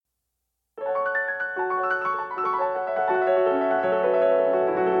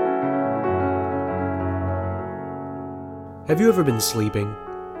Have you ever been sleeping,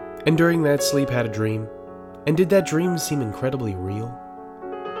 and during that sleep had a dream, and did that dream seem incredibly real?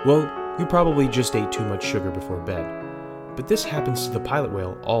 Well, you probably just ate too much sugar before bed, but this happens to the pilot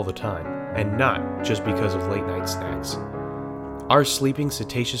whale all the time, and not just because of late night snacks. Our sleeping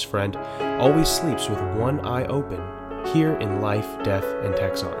cetaceous friend always sleeps with one eye open, here in Life, Death, and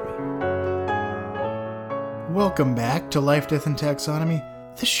Taxonomy. Welcome back to Life, Death, and Taxonomy,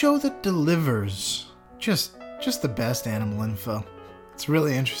 the show that delivers just the best animal info. It's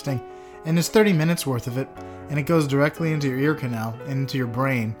really interesting, and there's 30 minutes worth of it, and it goes directly into your ear canal and into your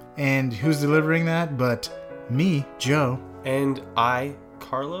brain. And who's delivering that but me, Joe? And I,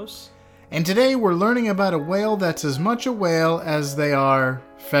 Carlos? And today we're learning about a whale that's as much a whale as they are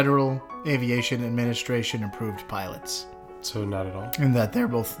Federal Aviation Administration approved pilots. So not at all? And that they're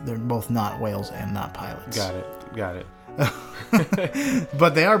both not whales and not pilots. Got it.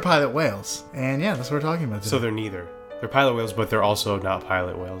 But they are pilot whales. And yeah, that's what we're talking about today. So they're neither. They're pilot whales, but they're also not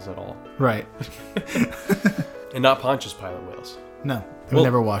pilot whales at all. Right. And not Pontius pilot whales. No, they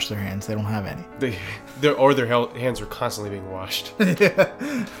never wash their hands. They don't have any. Their hands are constantly being washed.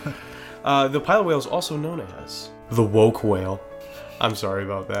 The pilot whale is also known as the woke whale. I'm sorry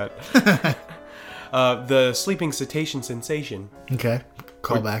about that. The sleeping cetacean sensation. Okay.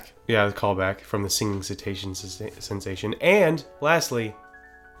 Callback. Yeah, the callback from the singing cetacean sensation. And lastly,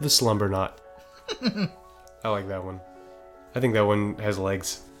 the slumber knot. I like that one. I think that one has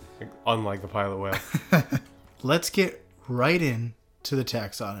legs, unlike the pilot whale. Let's get right in to the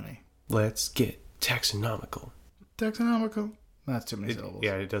taxonomy. Let's get taxonomical. Taxonomical? That's too many syllables.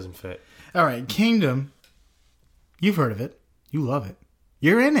 Yeah, it doesn't fit. All right, kingdom. You've heard of it. You love it.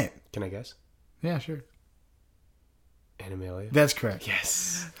 You're in it. Can I guess? Yeah, sure. Animalia? That's correct.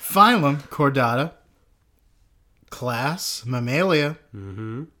 Yes. Phylum, Chordata. Class, Mammalia.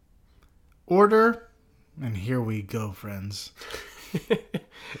 Mm-hmm. Order, and here we go, friends.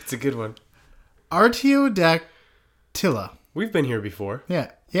 It's a good one. Artiodactyla. We've been here before.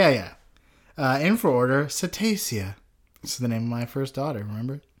 Yeah. In for order, Cetacea. This is the name of my first daughter,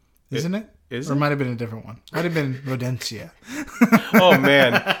 remember? Isn't it? Is or it? Might have been a different one. Might have been Rodentia. Oh,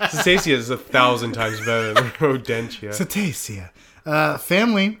 man. Cetacea is 1,000 times better than Rodentia. Cetacea.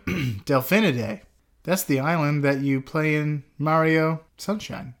 Family, Delphinidae. That's the island that you play in Mario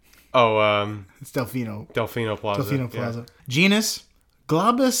Sunshine. Oh, It's Delfino. Delfino Plaza. Delfino Plaza. Yeah. Genus,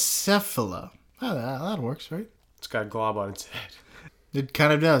 Globicephala. Oh, that works, right? It's got a glob on its head. It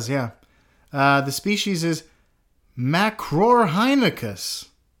kind of does, yeah. The species is Macrorhynchus.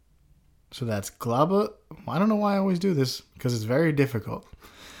 So that's I don't know why I always do this, because it's very difficult.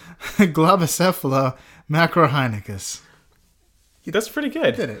 Globicephala macrorhynchus. That's pretty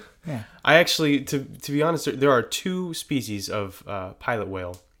good. Did it? Yeah. I actually, to be honest, there are two species of pilot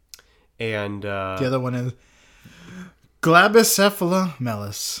whale. And the other one is Globicephala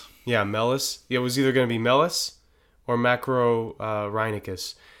melis. Yeah, Melis. It was either going to be Melis or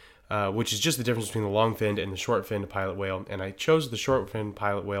Macrorhynchus, which is just the difference between the long-finned and the short-finned pilot whale. And I chose the short-finned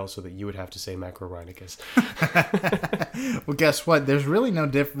pilot whale so that you would have to say Macrorhynchus. Well, guess what? There's really no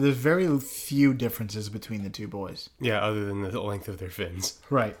There's very few differences between the two boys. Yeah, other than the length of their fins.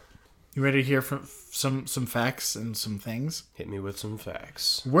 Right. You ready to hear from some facts and some things? Hit me with some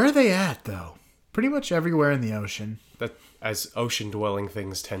facts. Where are they at, though? Pretty much everywhere in the ocean. That, as ocean-dwelling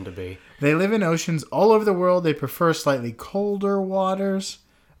things tend to be. They live in oceans all over the world. They prefer slightly colder waters,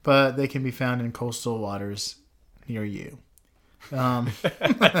 but they can be found in coastal waters near you. What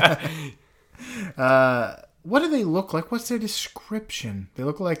do they look like? What's their description? They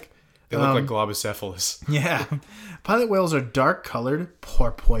look like... They look like Globicephalus. Yeah. Pilot whales are dark-colored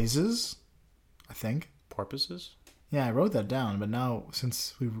porpoises, I think. Porpoises? Yeah, I wrote that down, but now,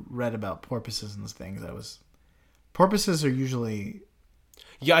 since we've read about porpoises and things, porpoises are usually...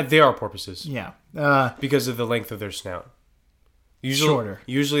 Yeah, they are porpoises. Yeah. Because of the length of their snout. Shorter.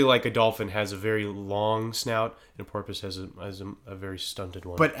 Usually, like a dolphin has a very long snout, and a porpoise has a very stunted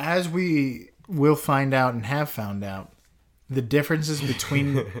one. But as we will find out and have found out, the differences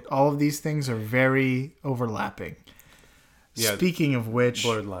between all of these things are very overlapping. Yeah, speaking of which...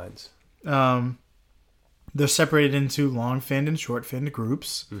 Blurred lines. They're separated into long-finned and short-finned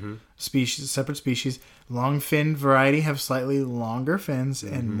groups. Mm-hmm. Separate species. Long-finned variety have slightly longer fins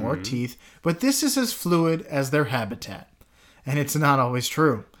and more teeth, but this is as fluid as their habitat. And it's not always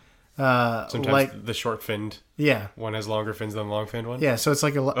true. Sometimes the short-finned one has longer fins than the long-finned one? Yeah, so it's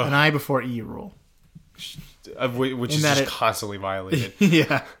like an I before E rule. Which is just constantly violated.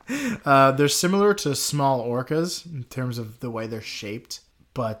 Yeah. They're similar to small orcas in terms of the way they're shaped,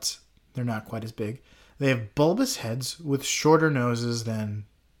 but they're not quite as big. They have bulbous heads with shorter noses than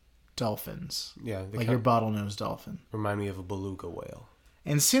dolphins. Yeah, they Like your bottlenose dolphin. remind me of a beluga whale.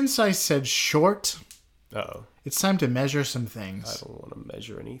 And since I said short, Uh-oh. it's time to measure some I things. don't want to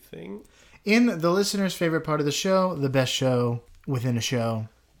measure anything. In the listener's favorite part of the show, the best show within a show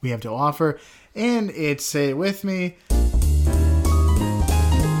we have to offer. And it's, say it with me,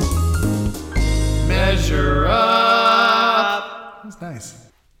 measure up. That's nice.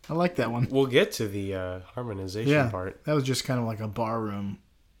 I like that one. We'll get to the harmonization part. That was just kind of like a barroom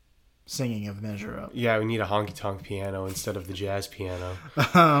singing of Measure Up. Yeah, we need a honky-tonk piano instead of the jazz piano.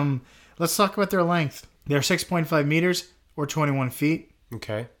 Let's talk about their length. They're 6.5 meters or 21 feet.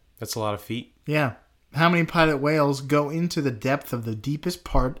 Okay, that's a lot of feet. Yeah. How many pilot whales go into the depth of the deepest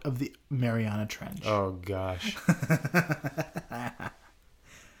part of the Mariana Trench? Oh, gosh.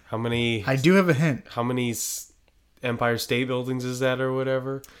 How many... I do have a hint. How many Empire State Buildings is that or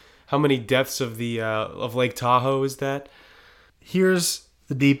whatever? How many depths of the of Lake Tahoe is that? Here's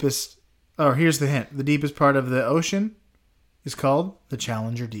the deepest... Oh, here's the hint. The deepest part of the ocean is called the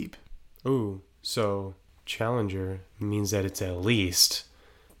Challenger Deep. Ooh, so Challenger means that it's at least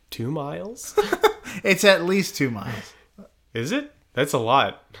 2 miles? It's at least 2 miles. Is it? That's a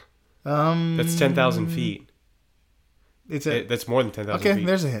lot. That's 10,000 feet. That's more than 10,000 okay, feet.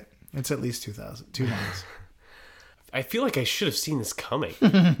 there's a hint. It's at least 2 miles. I feel like I should have seen this coming.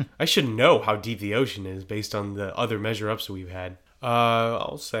 I should know how deep the ocean is based on the other measure-ups we've had.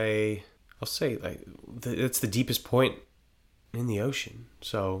 I'll say like it's the deepest point in the ocean.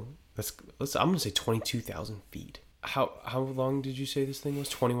 So I'm gonna say 22,000 feet. How long did you say this thing was?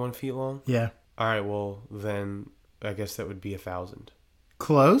 21 feet long? Yeah. All right. Well, then I guess that would be 1,000.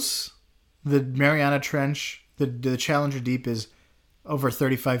 Close. The Mariana Trench, the Challenger Deep is over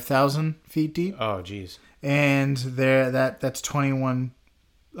 35,000 feet deep. Oh, geez. And that's 21,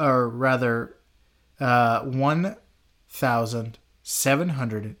 or rather,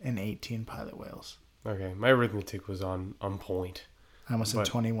 1,718 pilot whales. Okay, my arithmetic was on point. I almost said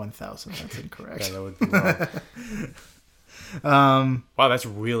 21,000. That's incorrect. Yeah, that would be wrong. Wow, that's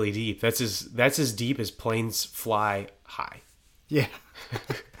really deep. That's as deep as planes fly high. Yeah.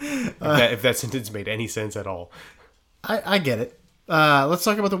 If that sentence made any sense at all. I get it. Let's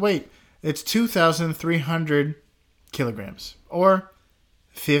talk about the weight. It's 2,300 kilograms, or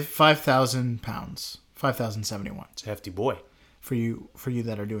 5,000 pounds, 5,071. It's a hefty boy. For you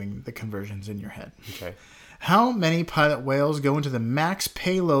that are doing the conversions in your head. Okay. How many pilot whales go into the max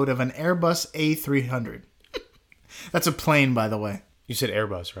payload of an Airbus A300? That's a plane, by the way. You said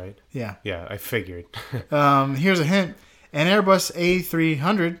Airbus, right? Yeah. Yeah, I figured. Here's a hint. An Airbus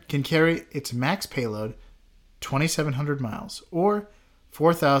A300 can carry its max payload 2,700 miles, or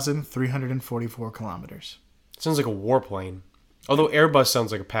 4,344 kilometers. Sounds like a warplane. Although Airbus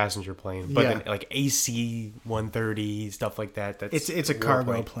sounds like a passenger plane, but Yeah. then like AC-130 stuff like that. That's It's a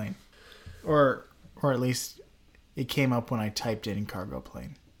cargo plane, or at least it came up when I typed it in cargo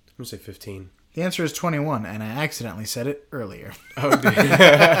plane. I'm gonna say 15. The answer is 21, and I accidentally said it earlier. Oh, dude.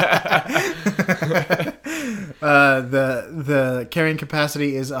 The carrying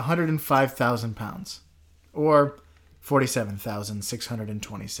capacity is 105,000 pounds, or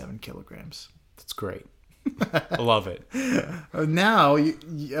 47,627 kilograms. That's great. I love it. Now,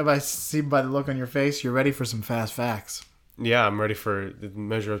 if I see by the look on your face, you're ready for some fast facts. Yeah, I'm ready for the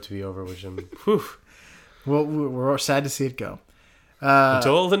measure up to be over, which I'm... Whew. Well, we're sad to see it go.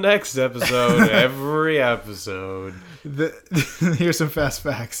 Until the next episode, every episode. Here's some fast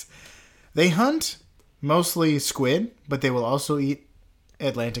facts. They hunt mostly squid, but they will also eat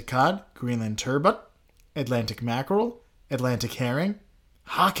Atlantic cod, Greenland turbot, Atlantic mackerel, Atlantic herring,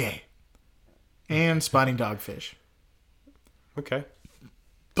 hake, and spiny dogfish. Okay.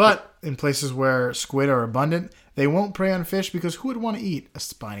 But in places where squid are abundant, they won't prey on fish because who would want to eat a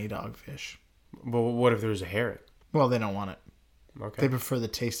spiny dogfish? But what if there's a herring? Well, they don't want it. Okay. They prefer the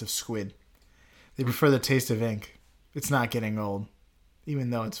taste of squid. They prefer the taste of ink. It's not getting old, even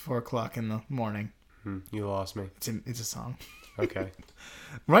though it's 4 o'clock in the morning. You lost me. It's a song. Okay.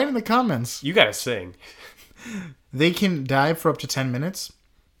 Write in the comments. You gotta sing. They can dive for up to 10 minutes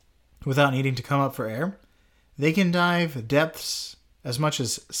without needing to come up for air. They can dive depths as much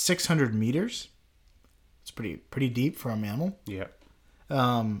as 600 meters. It's pretty deep for a mammal. Yeah.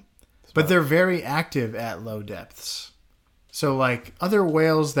 But they're very active at low depths. So like other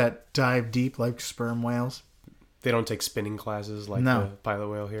whales that dive deep, like sperm whales. They don't take spinning classes like No. the pilot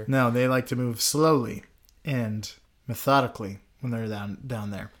whale here. No, they like to move slowly and methodically when they're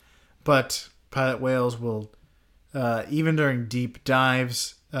down there. But pilot whales will, even during deep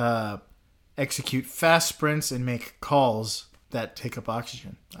dives, execute fast sprints and make calls that take up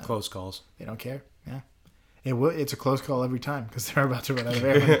oxygen. Close calls. They don't care. Yeah. It's a close call every time because they're about to run out of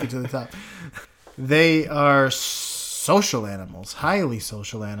air when they get to the top. They are social animals, highly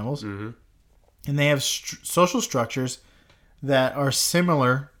social animals, and they have social structures that are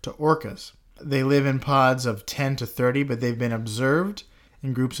similar to orcas. They live in pods of 10 to 30, but they've been observed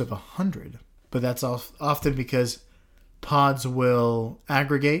in groups of 100. But that's often because pods will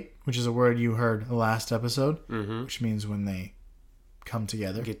aggregate, which is a word you heard the last episode, which means when they come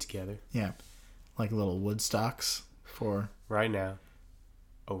together. Get together. Yeah. Like little wood stocks for... Right now.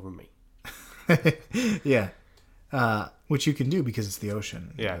 Over me. Yeah. Which you can do because it's the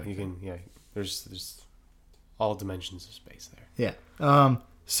ocean. Yeah, you can. Yeah. There's all dimensions of space there. Yeah.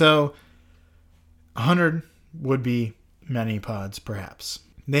 So 100 would be many pods, perhaps.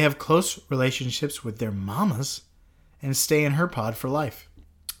 They have close relationships with their mamas and stay in her pod for life.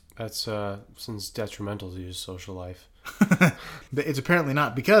 That's since detrimental to your social life. But it's apparently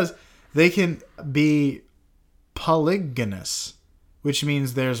not, because they can be polygynous, which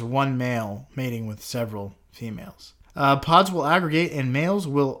means there's one male mating with several females. Pods will aggregate, and males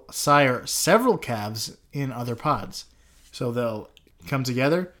will sire several calves in other pods. So they'll come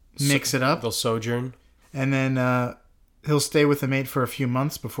together, mix it up. They'll sojourn. And then he'll stay with the mate for a few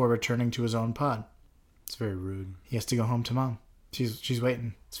months before returning to his own pod. It's very rude. He has to go home to mom. She's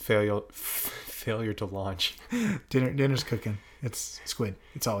waiting. It's failure to launch. Dinner's cooking. It's squid.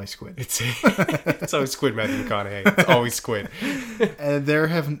 It's always squid. It's always squid, Matthew McConaughey. It's always squid.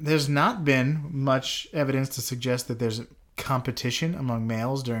 There's not been much evidence to suggest that there's competition among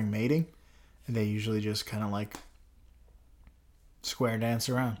males during mating, and they usually just kind of like square dance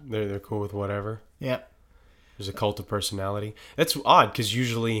around. They're cool with whatever. Yep. There's a cult of personality. That's odd because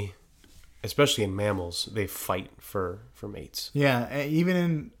usually, especially in mammals, they fight for mates. Yeah, even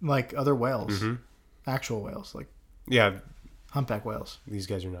in like other whales, actual whales, like humpback whales. These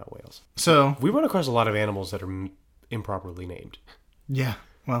guys are not whales. So we run across a lot of animals that are improperly named. Yeah,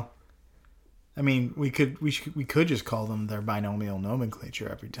 well, I mean, we could just call them their binomial nomenclature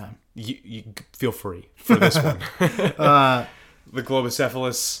every time. You feel free for this one. The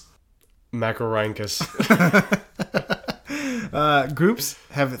Globocephalus macrorhynchus. Groups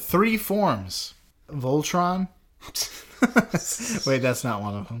have 3 forms. Voltron. Wait, that's not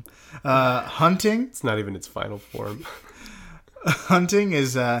one of them. Hunting. It's not even its final form. Hunting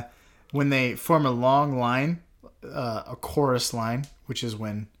is when they form a long line, a chorus line, which is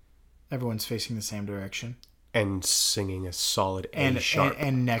when everyone's facing the same direction. And singing a solid A sharp.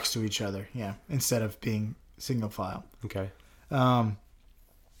 And next to each other, yeah. Instead of being single file. Okay.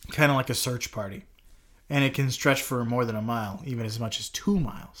 Kind of like a search party. And it can stretch for more than a mile, even as much as 2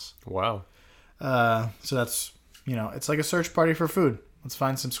 miles. Wow. So that's, it's like a search party for food. Let's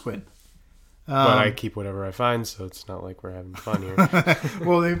find some squid. But I keep whatever I find, so it's not like we're having fun here.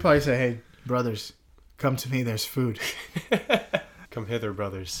 Well, they probably say, hey, brothers, come to me, there's food. Come hither,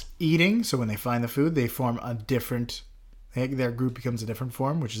 brothers. Eating, so when they find the food, they form a different... Their group becomes a different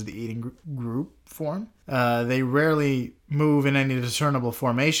form, which is the eating group form. They rarely move in any discernible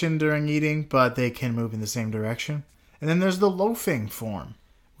formation during eating, but they can move in the same direction. And then there's the loafing form,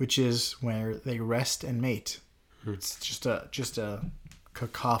 which is where they rest and mate. It's just a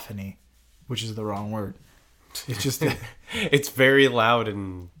cacophony, which is the wrong word. It's just it's very loud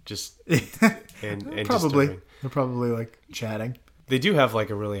and just and probably disturbing. They're probably like chatting. They do have like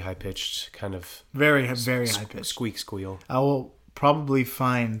a really high pitched kind of very high pitched squeak squeal. I will probably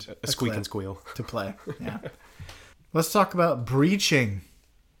find a squeak and squeal to play. Yeah. Let's talk about breaching,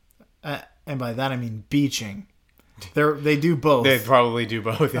 and by that I mean beaching. They do both. They probably do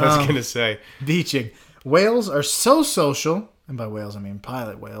both. I was gonna say beaching. Whales are so social, and by whales I mean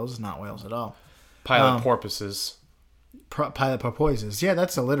pilot whales, not whales at all. Pilot porpoises. Pilot porpoises. Yeah,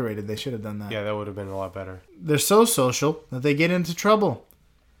 that's alliterated. They should have done that. Yeah, that would have been a lot better. They're so social that they get into trouble.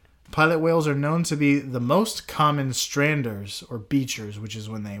 Pilot whales are known to be the most common stranders or beachers, which is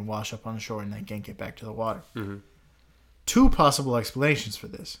when they wash up on shore and they can't get back to the water. Mm-hmm. 2 possible explanations for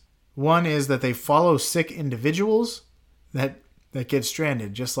this. One is that they follow sick individuals that get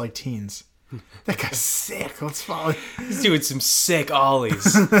stranded, just like teens. That guy's sick. Let's follow. He's doing some sick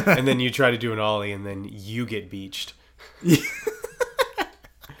ollies. And then you try to do an ollie and then you get beached.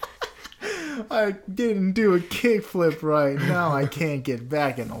 I didn't do a kickflip right. Now I can't get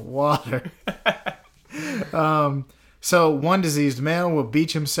back in the water. So one diseased male will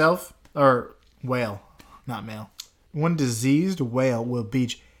beach himself, or whale, not male. One diseased whale will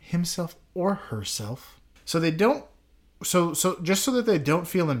beach himself or herself. So they don't. So just so that they don't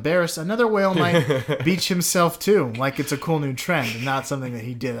feel embarrassed, another whale might beach himself too, like it's a cool new trend and not something that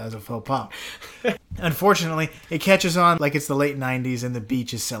he did as a faux pas. Unfortunately, it catches on like it's the late 90s and the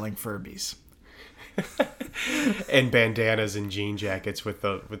beach is selling Furbies. And bandanas and jean jackets with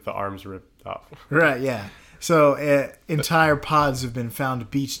the arms ripped off. Right, yeah. So entire pods have been found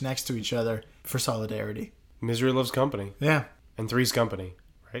beached next to each other for solidarity. Misery loves company. Yeah. And three's company,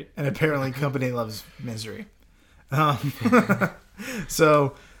 right? And apparently company loves misery.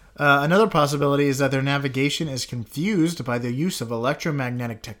 So another possibility is that their navigation is confused by the use of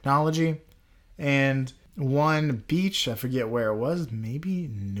electromagnetic technology. And one beach, I forget where it was, maybe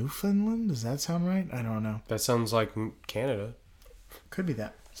Newfoundland? Does that sound right? I don't know. That sounds like Canada. Could be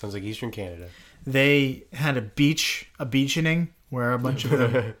that. Sounds like Eastern Canada. They had a beachening where a bunch of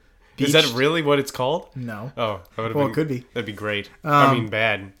them Is that really what it's called? No. Oh, It could be. That'd be great. I mean,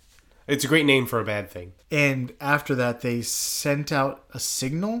 bad. It's a great name for a bad thing. And after that, they sent out a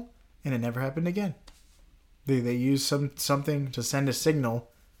signal, and it never happened again. They used something to send a signal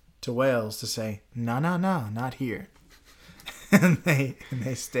to whales to say, no, not here. and they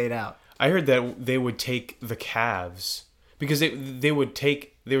stayed out. I heard that they would take the calves because they would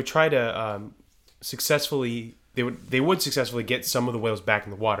try to successfully get some of the whales back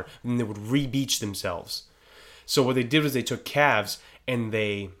in the water, and they would re-beach themselves. So what they did was they took calves and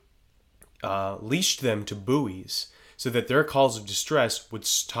they leashed them to buoys so that their calls of distress would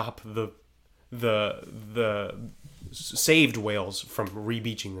stop the saved whales from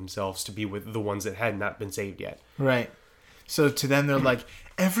re-beaching themselves to be with the ones that had not been saved yet. Right. So to them, they're like,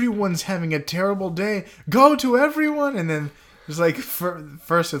 everyone's having a terrible day. Go to everyone. And then it's like,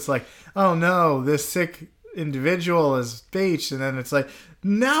 first it's like, oh no, this sick individual is beached. And then it's like,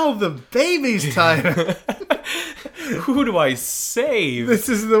 now the baby's tired. Who do I save? This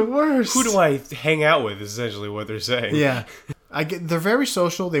is the worst. Who do I hang out with, is essentially what they're saying. Yeah. They're very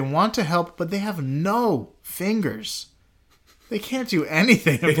social. They want to help, but they have no fingers. They can't do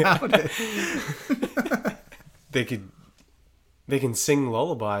anything about it. They can sing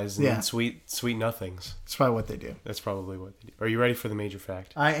lullabies and sweet nothings. That's probably what they do. That's probably what they do. Are you ready for the major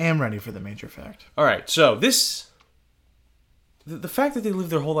fact? I am ready for the major fact. All right. So the fact that they live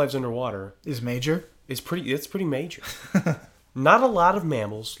their whole lives underwater is major. It's pretty major. Not a lot of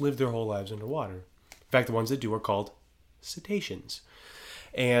mammals live their whole lives underwater. In fact, the ones that do are called cetaceans.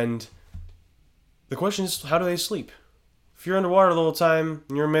 And the question is, how do they sleep? If you're underwater the whole time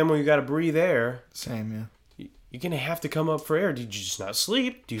and you're a mammal, you got to breathe air. Same, yeah. You're going to have to come up for air. Did you just not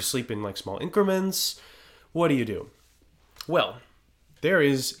sleep? Do you sleep in like small increments? What do you do? Well, there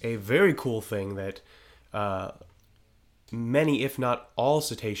is a very cool thing that many, if not all,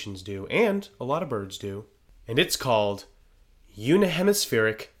 cetaceans do, and a lot of birds do, and it's called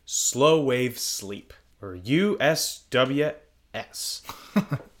unihemispheric slow wave sleep, or USWS. I'm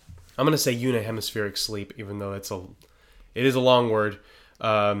going to say unihemispheric sleep, even though it is a long word,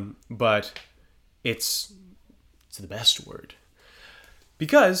 but it's the best word.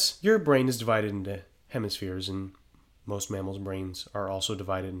 Because your brain is divided into hemispheres, and most mammals' brains are also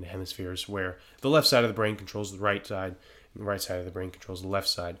divided into hemispheres, where the left side of the brain controls the right side, and the right side of the brain controls the left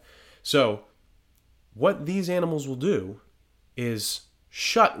side. So, what these animals will do is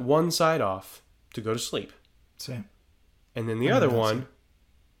shut one side off to go to sleep. Same. And then the other one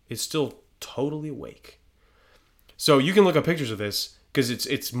is still totally awake. So you can look up pictures of this because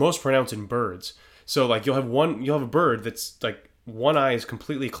it's most pronounced in birds. So like you'll have a bird that's like one eye is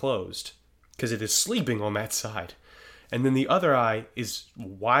completely closed because it is sleeping on that side. And then the other eye is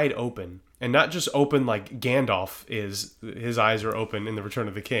wide open. And not just open like Gandalf is, his eyes are open in The Return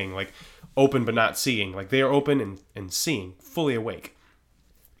of the King, like open but not seeing. Like they are open and seeing, fully awake.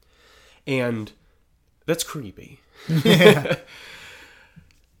 And that's creepy. Yeah.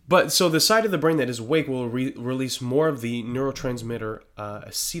 But so the side of the brain that is awake will release more of the neurotransmitter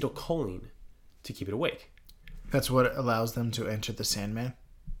acetylcholine to keep it awake. That's what allows them to enter the Sandman.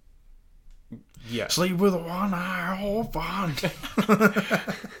 Yeah. Sleep with one eye open.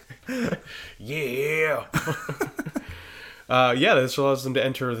 Yeah. Yeah, this allows them to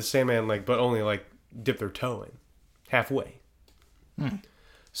enter the Sandman, but only dip their toe in halfway.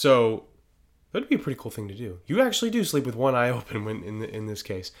 So that'd be a pretty cool thing to do. You actually do sleep with one eye open when in this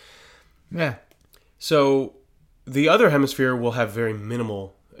case. Yeah. So the other hemisphere will have very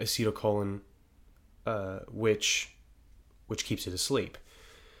minimal acetylcholine, which keeps it asleep.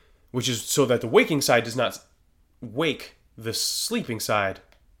 Which is so that the waking side does not wake the sleeping side,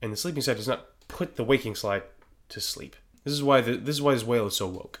 and the sleeping side does not put the waking side to sleep. This is why this whale is so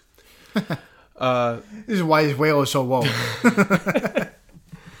woke. This is why this whale is so woke.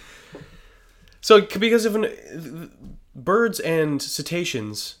 So because of birds and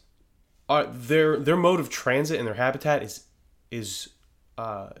cetaceans, their mode of transit and their habitat is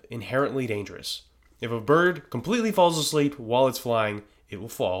inherently dangerous. If a bird completely falls asleep while it's flying, it will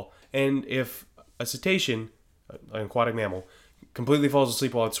fall. And if a cetacean, an aquatic mammal, completely falls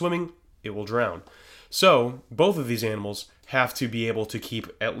asleep while it's swimming, it will drown. So both of these animals have to be able to keep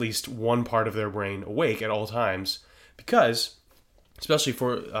at least one part of their brain awake at all times, because, especially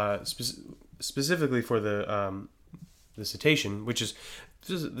for specifically for the cetacean, which is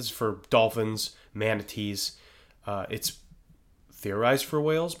this is for dolphins, manatees. It's theorized for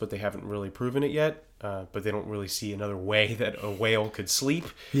whales, but they haven't really proven it yet. But they don't really see another way that a whale could sleep.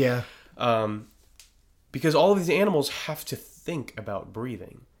 Yeah. Because all of these animals have to think about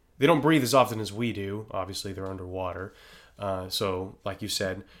breathing. They don't breathe as often as we do. Obviously, they're underwater. So, like you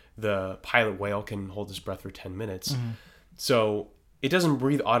said, the pilot whale can hold his breath for 10 minutes. Mm-hmm. So it doesn't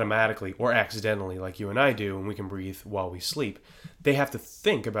breathe automatically or accidentally like you and I do, and we can breathe while we sleep. They have to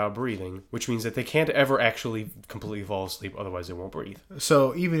think about breathing, which means that they can't ever actually completely fall asleep, otherwise they won't breathe.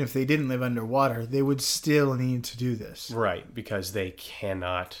 So even if they didn't live underwater, they would still need to do this. Right, because they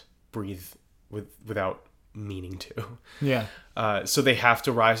cannot breathe without meaning to. Yeah. So they have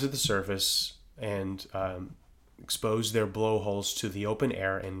to rise to the surface and expose their blowholes to the open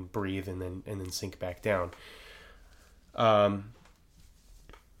air and breathe, and then sink back down.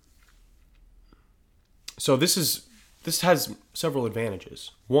 So this has several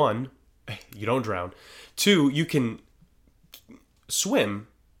advantages. One, you don't drown. Two, you can swim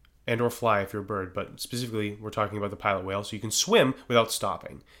and or fly if you're a bird, but specifically we're talking about the pilot whale, so you can swim without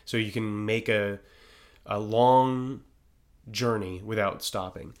stopping. So you can make a long journey without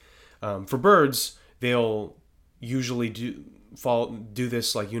stopping. For birds, they'll usually do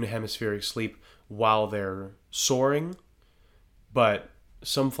this like unihemispheric sleep while they're soaring, but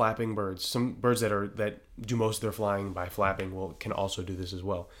some flapping birds, some birds that do most of their flying by flapping, can also do this as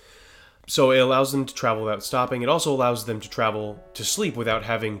well. So it allows them to travel without stopping. It also allows them to travel to sleep without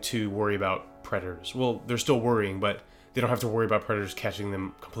having to worry about predators. Well, they're still worrying, but they don't have to worry about predators catching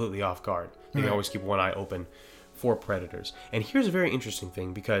them completely off guard. They can always keep one eye open for predators. And here's a very interesting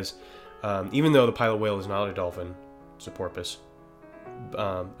thing, because even though the pilot whale is not a dolphin, it's a porpoise,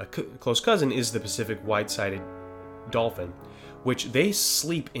 a close cousin is the Pacific wide-sided dolphin, which they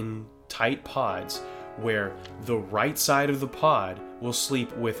sleep in tight pods where the right side of the pod will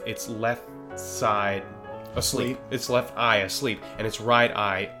sleep with its left side asleep, its left eye asleep, and its right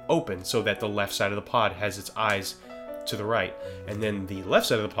eye open, so that the left side of the pod has its eyes to the right, and then the left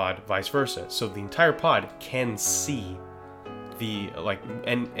side of the pod vice versa. So the entire pod can see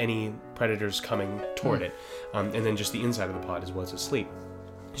any predators coming toward it, and then just the inside of the pod is what's asleep.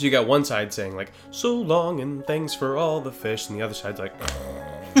 So you got one side saying like, "So long and thanks for all the fish," and the other side's like,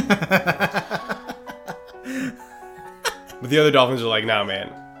 but the other dolphins are like, "Nah, man,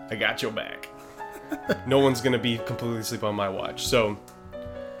 I got your back. No one's gonna be completely asleep on my watch." So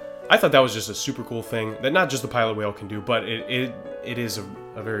I thought that was just a super cool thing that not just the pilot whale can do, but it is a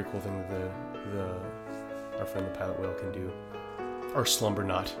very cool thing that our friend the pilot whale can do, or slumber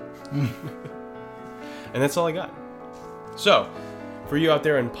not. And that's all I got. So, for you out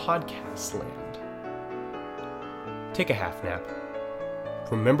there in podcast land, take a half nap,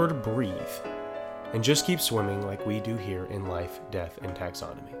 remember to breathe, and just keep swimming like we do here in Life, Death, and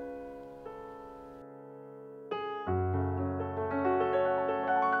Taxonomy.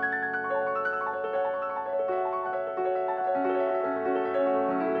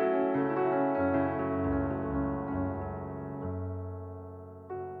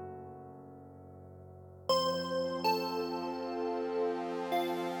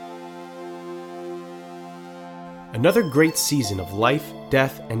 Another great season of Life,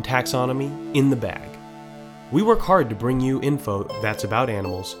 Death, and Taxonomy in the bag. We work hard to bring you info that's about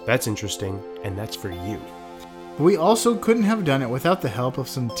animals, that's interesting, and that's for you. But we also couldn't have done it without the help of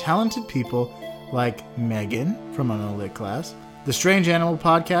some talented people like Megan from a No Lit class, the Strange Animal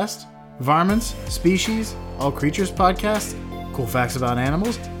Podcast, Varmints, Species, All Creatures Podcast, Cool Facts About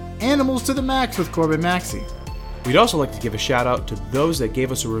Animals, Animals to the Max with Corbin Maxey. We'd also like to give a shout out to those that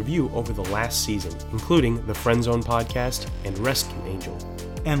gave us a review over the last season, including the Friend Zone Podcast and Rescue Angel.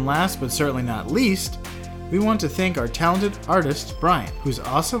 And last but certainly not least, we want to thank our talented artist, Brian, whose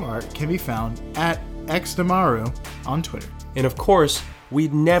awesome art can be found at xdamaru on Twitter. And of course,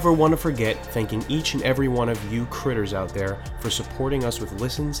 we'd never want to forget thanking each and every one of you critters out there for supporting us with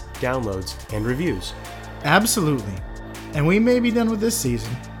listens, downloads, and reviews. Absolutely. And we may be done with this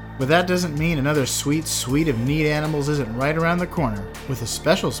season, but that doesn't mean another sweet suite of neat animals isn't right around the corner, with a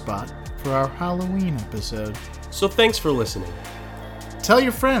special spot for our Halloween episode. So thanks for listening. Tell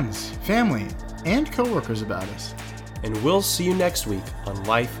your friends, family, and coworkers about us. And we'll see you next week on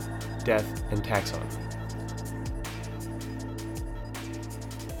Life, Death, and Taxonomy.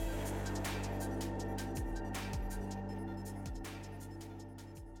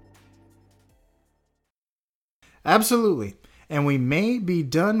 Absolutely. And we may be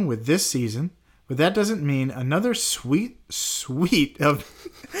done with this season, but that doesn't mean another sweet of...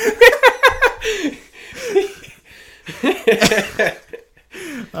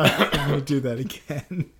 Let me do that again.